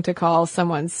wrong to call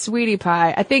someone sweetie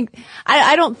pie,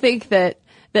 I don't think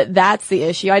that's the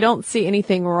issue. I don't see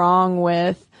anything wrong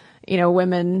with, you know,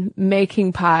 women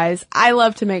making pies. I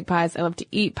love to make pies. I love to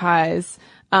eat pies.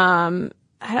 I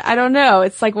don't know.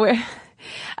 It's like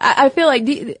I feel like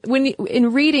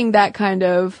in reading that kind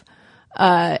of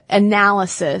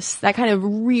analysis, that kind of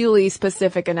really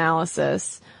specific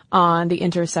analysis on the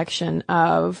intersection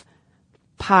of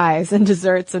pies and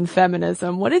desserts and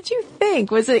feminism, what did you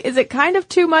think? Is it kind of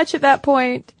too much at that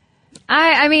point?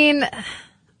 I mean,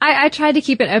 I tried to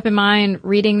keep an open mind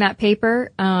reading that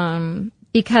paper,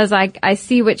 because I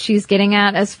see what she's getting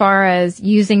at as far as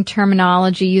using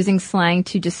terminology, using slang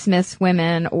to dismiss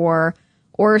women or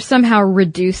somehow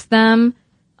reduce them.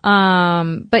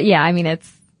 But yeah, I mean,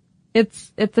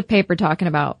 it's a paper talking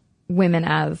about women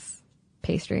as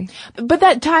pastry. But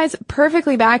that ties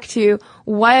perfectly back to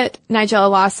what Nigella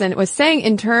Lawson was saying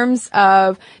in terms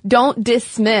of don't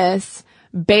dismiss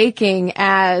baking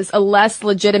as a less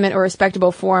legitimate or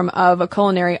respectable form of a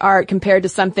culinary art compared to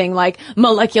something like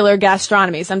molecular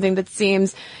gastronomy, something that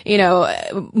seems, you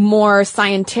know, more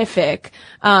scientific,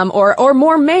 or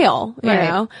more male, you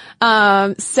right.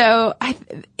 know? So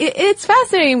it's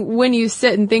fascinating when you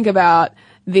sit and think about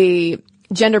the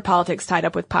gender politics tied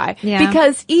up with pie. Yeah.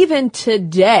 Because even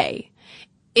today,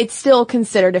 it's still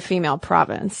considered a female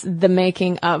province, the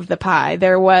making of the pie.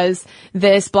 There was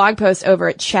this blog post over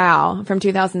at Chow from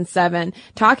 2007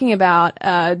 talking about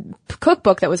a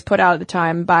cookbook that was put out at the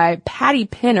time by Patty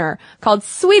Pinner called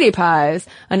Sweetie Pies,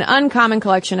 an uncommon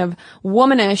collection of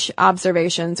womanish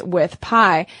observations with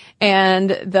pie. And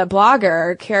the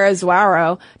blogger, Kara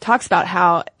Zwaro, talks about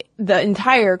how the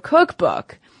entire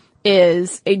cookbook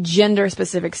is a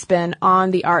gender-specific spin on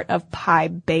the art of pie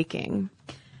baking.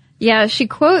 Yeah, she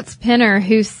quotes Pinner,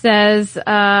 who says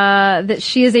that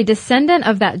she is a descendant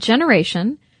of that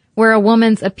generation where a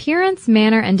woman's appearance,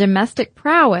 manner, and domestic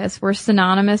prowess were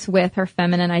synonymous with her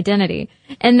feminine identity.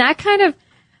 And that kind of,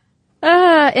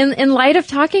 in light of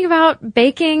talking about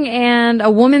baking and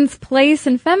a woman's place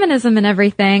in feminism and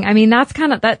everything, I mean,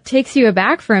 that takes you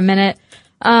aback for a minute.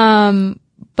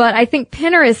 But I think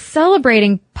Pinner is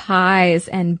celebrating pies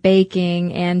and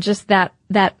baking and just that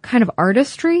that kind of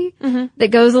artistry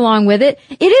that goes along with it.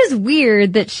 It is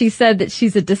weird that she said that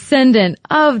she's a descendant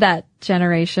of that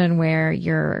generation where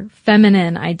your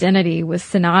feminine identity was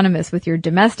synonymous with your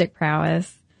domestic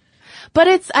prowess. But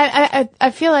it's,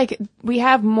 I feel like we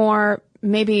have more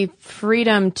maybe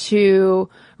freedom to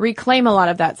reclaim a lot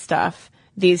of that stuff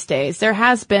these days. There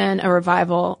has been a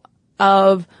revival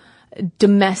of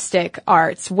domestic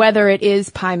arts, whether it is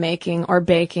pie making or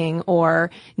baking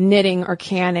or knitting or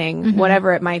canning,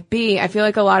 whatever it might be. I feel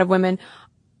like a lot of women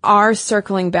are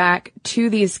circling back to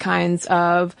these kinds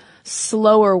of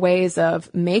slower ways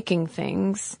of making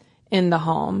things in the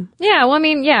home. Yeah, well, I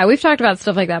mean, yeah, we've talked about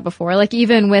stuff like that before. Like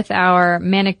even with our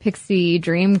Manic Pixie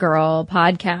Dream Girl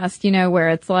podcast, you know, where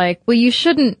it's like, well, you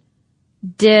shouldn't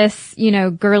diss, you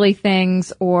know, girly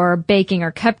things or baking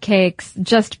or cupcakes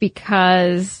just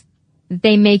because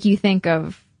they make you think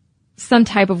of some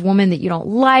type of woman that you don't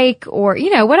like or, you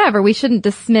know, whatever. We shouldn't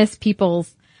dismiss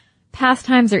people's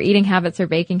pastimes or eating habits or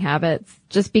baking habits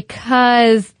just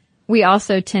because we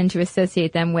also tend to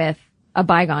associate them with a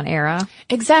bygone era.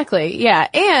 Exactly. Yeah.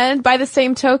 And by the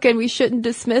same token, we shouldn't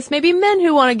dismiss maybe men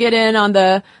who want to get in on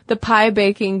the pie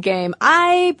baking game.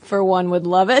 I, for one, would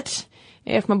love it.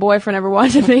 If my boyfriend ever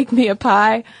wanted to make me a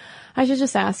pie, I should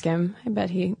just ask him. I bet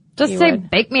he just say, would.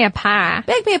 Bake me a pie.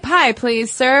 Bake me a pie,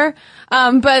 please, sir.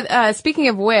 But speaking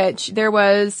of which, there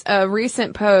was a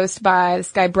recent post by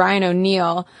this guy, Brian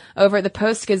O'Neill, over at the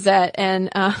Post-Gazette,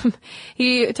 and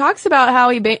he talks about how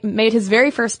he made his very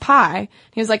first pie.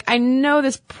 He was like, I know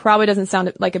this probably doesn't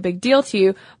sound like a big deal to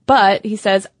you, but he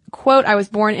says, quote, I was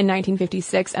born in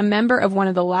 1956, a member of one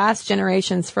of the last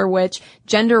generations for which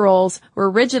gender roles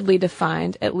were rigidly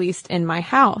defined, at least in my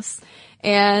house.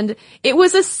 And it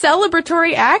was a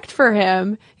celebratory act for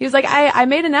him. He was like, I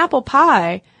made an apple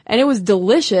pie and it was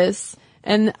delicious.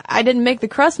 And I didn't make the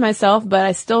crust myself, but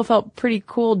I still felt pretty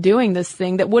cool doing this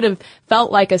thing that would have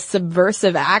felt like a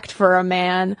subversive act for a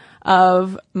man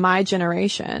of my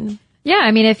generation. Yeah.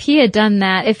 I mean, if he had done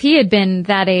that, if he had been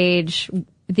that age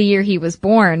the year he was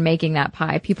born making that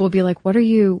pie, people would be like, why are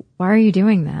you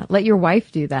doing that? Let your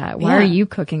wife do that. Why are you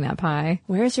cooking that pie?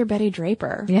 Where's your Betty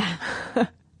Draper? Yeah.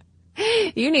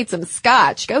 You need some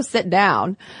scotch. Go sit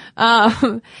down.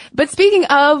 But speaking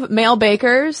of male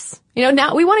bakers, you know,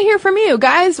 now we want to hear from you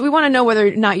guys. We want to know whether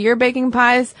or not you're baking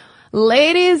pies.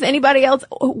 Ladies, anybody else?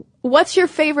 What's your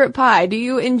favorite pie? Do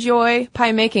you enjoy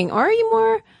pie making, or are you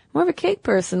more of a cake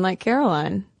person like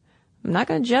Caroline? I'm not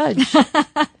going to judge.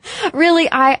 Really,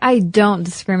 I don't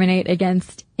discriminate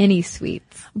against any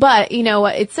sweets. But you know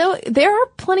what? There are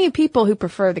plenty of people who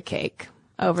prefer the cake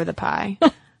over the pie.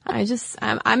 I'm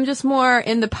just more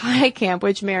in the pie camp,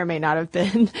 which may or may not have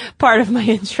been part of my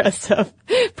interest of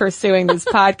pursuing this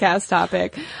podcast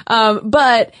topic.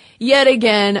 But yet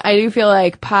again, I do feel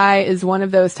like pie is one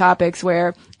of those topics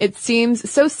where it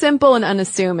seems so simple and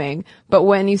unassuming, but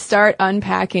when you start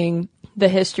unpacking the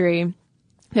history,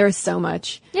 there is so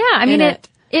much. Yeah, I mean,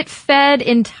 it fed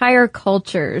entire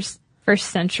cultures for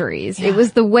centuries. Yeah. It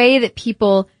was the way that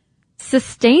people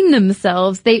sustain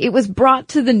themselves. It was brought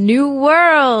to the new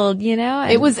world, you know?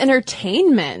 It was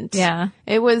entertainment. Yeah.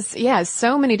 It was,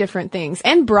 so many different things.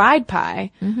 And bride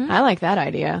pie. Mm-hmm. I like that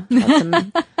idea.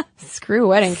 Screw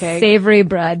wedding cake. Savory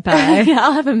bride pie. Yeah,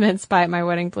 I'll have a mince pie at my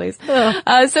wedding, please.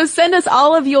 So send us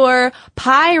all of your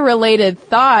pie-related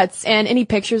thoughts and any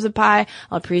pictures of pie.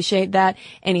 I'll appreciate that.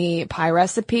 Any pie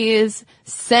recipes,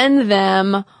 send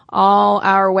them all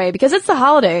our way because it's the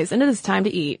holidays and it is time to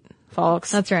eat,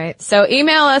 folks. That's right. So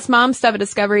email us,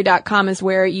 momstuff@discovery.com is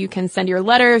where you can send your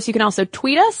letters. You can also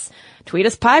tweet us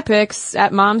pie pics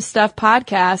at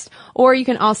momstuffpodcast, or you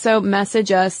can also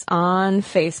message us on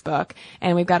Facebook.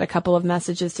 And we've got a couple of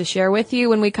messages to share with you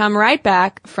when we come right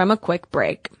back from a quick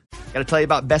break. Gotta tell you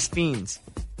about Best Fiends.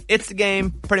 It's the game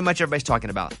pretty much everybody's talking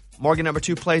about. Morgan number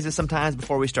 2 plays it sometimes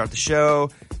before we start the show.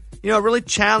 You know, it really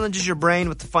challenges your brain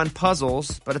with the fun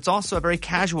puzzles, but it's also a very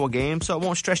casual game, so it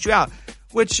won't stress you out,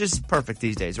 which is perfect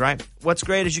these days, right? What's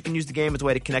great is you can use the game as a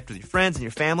way to connect with your friends and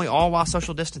your family, all while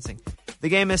social distancing. The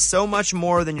game is so much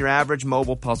more than your average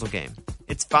mobile puzzle game.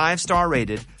 It's 5-star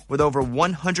rated with over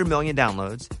 100 million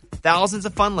downloads, thousands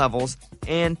of fun levels,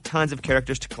 and tons of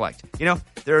characters to collect. You know,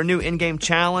 there are new in-game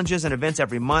challenges and events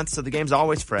every month, so the game's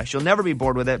always fresh. You'll never be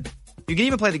bored with it. You can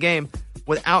even play the game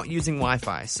without using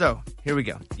Wi-Fi. So, here we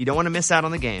go. You don't want to miss out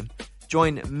on the game.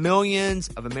 Join millions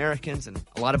of Americans and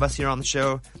a lot of us here on the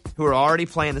show who are already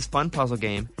playing this fun puzzle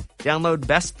game. Download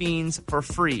Best Fiends for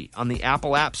free on the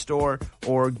Apple App Store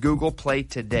or Google Play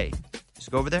today.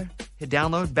 Just go over there, hit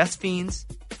download Best Fiends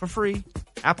for free,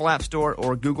 Apple App Store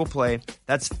or Google Play.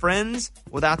 That's friends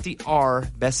without the R,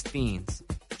 Best Fiends.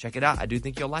 Check it out. I do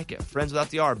think you'll like it. Friends without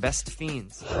the R, Best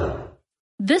Fiends.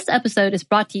 This episode is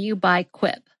brought to you by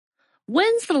Quip.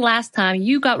 When's the last time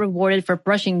you got rewarded for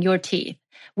brushing your teeth?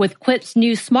 With Quip's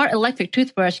new smart electric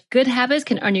toothbrush, good habits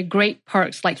can earn you great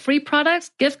perks like free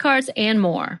products, gift cards, and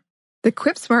more. The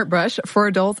Quip Smart Brush for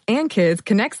adults and kids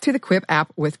connects to the Quip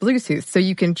app with Bluetooth, so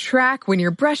you can track when you're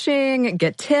brushing,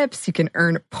 get tips, you can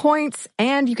earn points,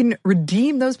 and you can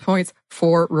redeem those points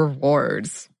for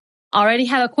rewards. Already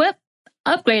have a Quip?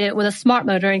 Upgrade it with a smart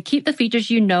motor and keep the features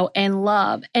you know and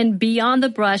love. And beyond the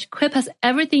brush, Quip has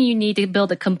everything you need to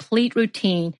build a complete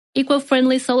routine.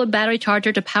 Eco-friendly solar battery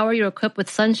charger to power your Quip with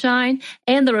sunshine,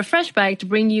 and the refresh bag to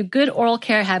bring you good oral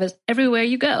care habits everywhere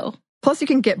you go. Plus, you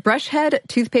can get brush head,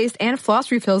 toothpaste, and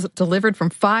floss refills delivered from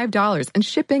 $5, and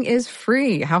shipping is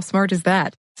free. How smart is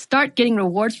that? Start getting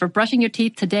rewards for brushing your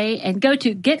teeth today and go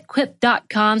to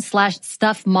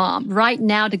getquip.com/stuffmom right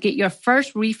now to get your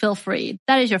first refill free.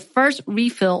 That is your first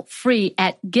refill free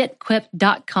at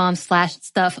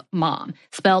getquip.com/stuffmom.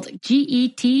 Spelled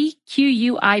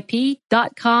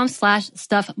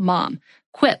GETQUIP.com/stuffmom.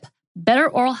 Quip. Better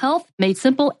oral health made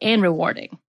simple and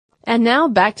rewarding. And now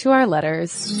back to our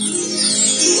letters.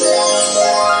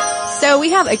 So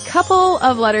we have a couple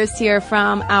of letters here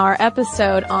from our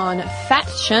episode on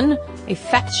fashion, a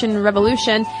fashion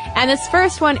revolution. And this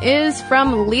first one is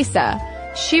from Lisa.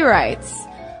 She writes,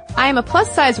 I am a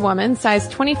plus-size woman, size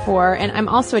 24, and I'm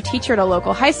also a teacher at a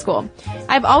local high school.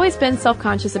 I've always been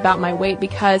self-conscious about my weight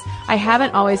because I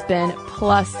haven't always been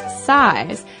plus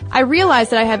size. I realize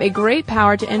that I have a great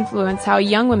power to influence how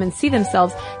young women see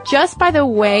themselves just by the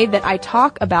way that I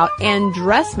talk about and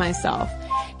dress myself.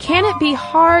 Can it be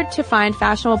hard to find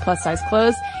fashionable plus-size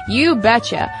clothes? You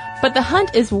betcha. But the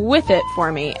hunt is with it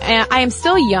for me. I am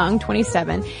still young,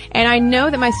 27, and I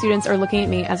know that my students are looking at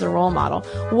me as a role model.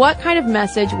 What kind of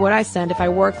message would I send if I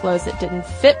wore clothes that didn't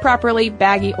fit properly,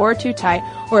 baggy, or too tight,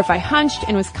 or if I hunched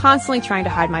and was constantly trying to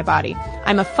hide my body?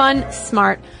 I'm a fun,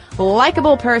 smart,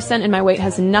 likable person, and my weight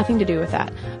has nothing to do with that.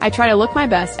 I try to look my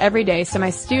best every day so my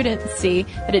students see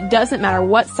that it doesn't matter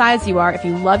what size you are if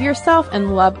you love yourself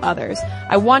and love others.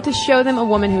 I want to show them a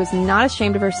woman who is not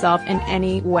ashamed of herself in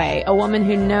any way, a woman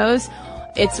who knows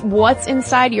it's what's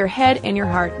inside your head and your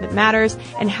heart that matters.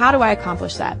 And how do I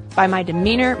accomplish that? By my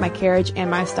demeanor, my carriage, and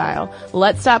my style.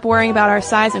 Let's stop worrying about our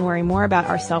size and worry more about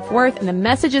our self-worth and the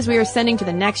messages we are sending to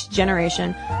the next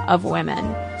generation of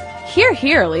women. Hear,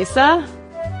 hear, Lisa.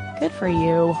 Good for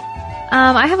you.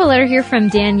 I have a letter here from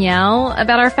Danielle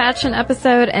about our fashion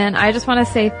episode, and I just want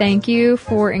to say thank you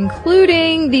for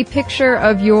including the picture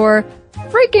of your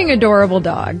freaking adorable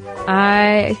dog.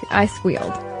 I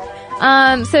squealed.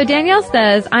 So Danielle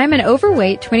says, I'm an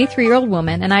overweight 23-year-old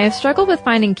woman, and I have struggled with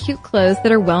finding cute clothes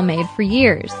that are well made for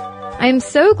years. I am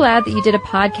so glad that you did a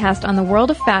podcast on the world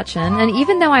of fashion, and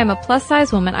even though I am a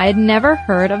plus-size woman, I had never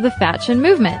heard of the fashion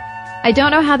movement. I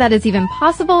don't know how that is even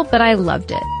possible, but I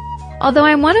loved it. Although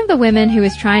I'm one of the women who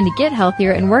is trying to get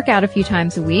healthier and work out a few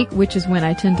times a week, which is when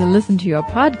I tend to listen to your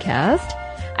podcast,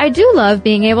 I do love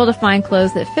being able to find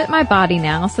clothes that fit my body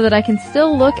now so that I can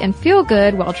still look and feel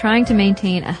good while trying to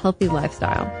maintain a healthy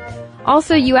lifestyle.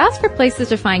 Also, you asked for places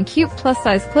to find cute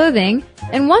plus-size clothing,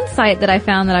 and one site that I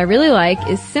found that I really like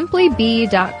is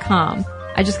simplybee.com.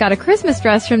 I just got a Christmas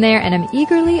dress from there and I'm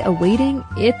eagerly awaiting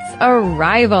its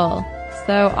arrival.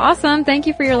 So awesome. Thank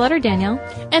you for your letter, Danielle.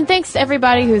 And thanks to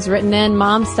everybody who's written in.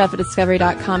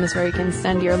 Momstuff@discovery.com is where you can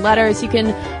send your letters. You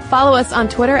can follow us on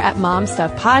Twitter at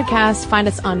MomStuffPodcast. Find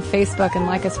us on Facebook and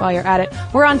like us while you're at it.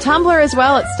 We're on Tumblr as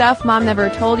well at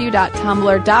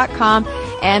stuffmomnevertoldyou.tumblr.com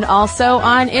and also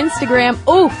on Instagram.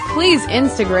 Oh, please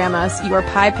Instagram us your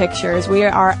pie pictures. We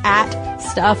are at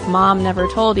Stuff Mom Never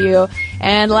Told You.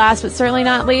 And last but certainly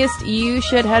not least, you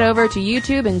should head over to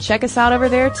YouTube and check us out over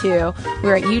there too.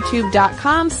 We're at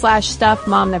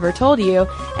youtube.com/stuffmomnevertoldyou.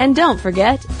 And don't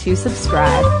forget to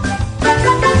subscribe.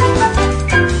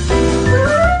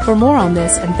 For more on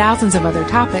this and thousands of other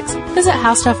topics, visit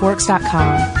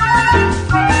howstuffworks.com.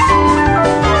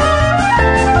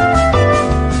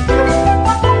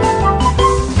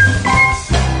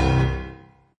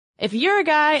 If you're a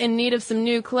guy in need of some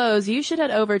new clothes, you should head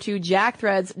over to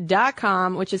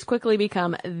jackthreads.com, which has quickly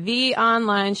become the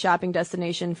online shopping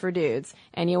destination for dudes.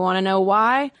 And you want to know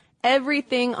why?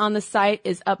 Everything on the site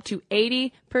is up to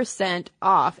 80%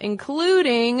 off,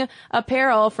 including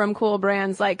apparel from cool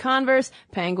brands like Converse,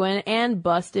 Penguin, and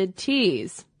Busted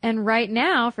Tees. And right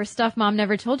now, for Stuff Mom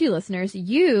Never Told You listeners,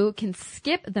 you can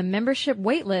skip the membership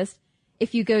waitlist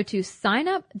if you go to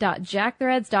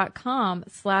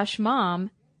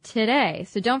signup.jackthreads.com/mom today.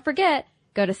 So don't forget,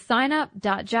 go to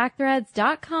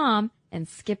signup.jackthreads.com and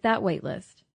skip that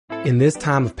waitlist. In this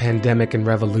time of pandemic and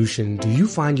revolution, do you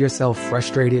find yourself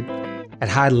frustrated at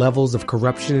high levels of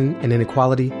corruption and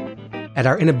inequality, at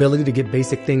our inability to get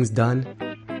basic things done,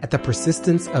 at the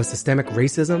persistence of systemic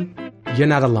racism? You're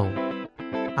not alone.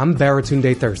 I'm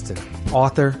Baratunde Thurston,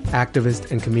 author, activist,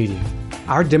 and comedian.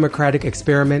 Our democratic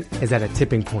experiment is at a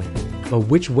tipping point, but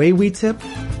which way we tip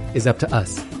is up to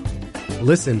us.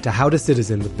 Listen to How to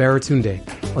Citizen with Baratunde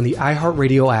on the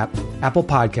iHeartRadio app, Apple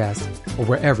Podcasts, or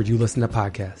wherever you listen to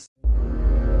podcasts.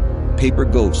 Paper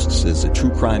Ghosts is a true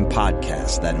crime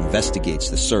podcast that investigates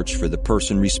the search for the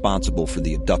person responsible for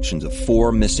the abductions of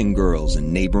 4 missing girls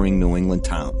in neighboring New England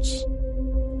towns.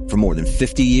 For more than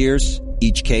 50 years,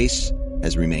 each case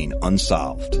has remained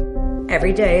unsolved.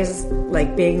 Every day is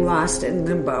like being lost in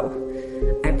limbo.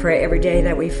 I pray every day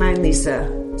that we find Lisa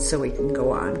so we can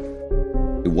go on.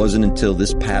 It wasn't until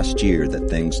this past year that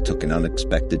things took an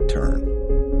unexpected turn.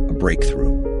 A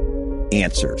breakthrough.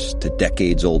 Answers to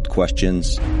decades-old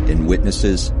questions and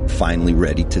witnesses finally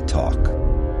ready to talk.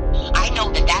 I know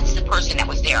that that's the person that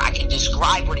was there. I can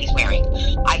describe what he's wearing.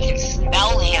 I can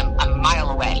smell him a mile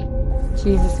away.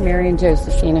 Jesus, Mary, and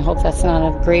Josephine. I hope that's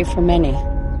not a grave for many.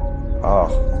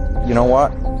 Oh, you know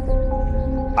what?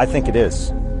 I think it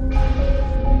is.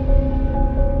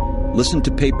 Listen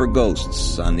to Paper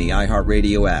Ghosts on the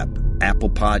iHeartRadio app, Apple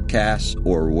Podcasts,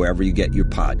 or wherever you get your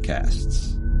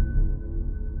podcasts.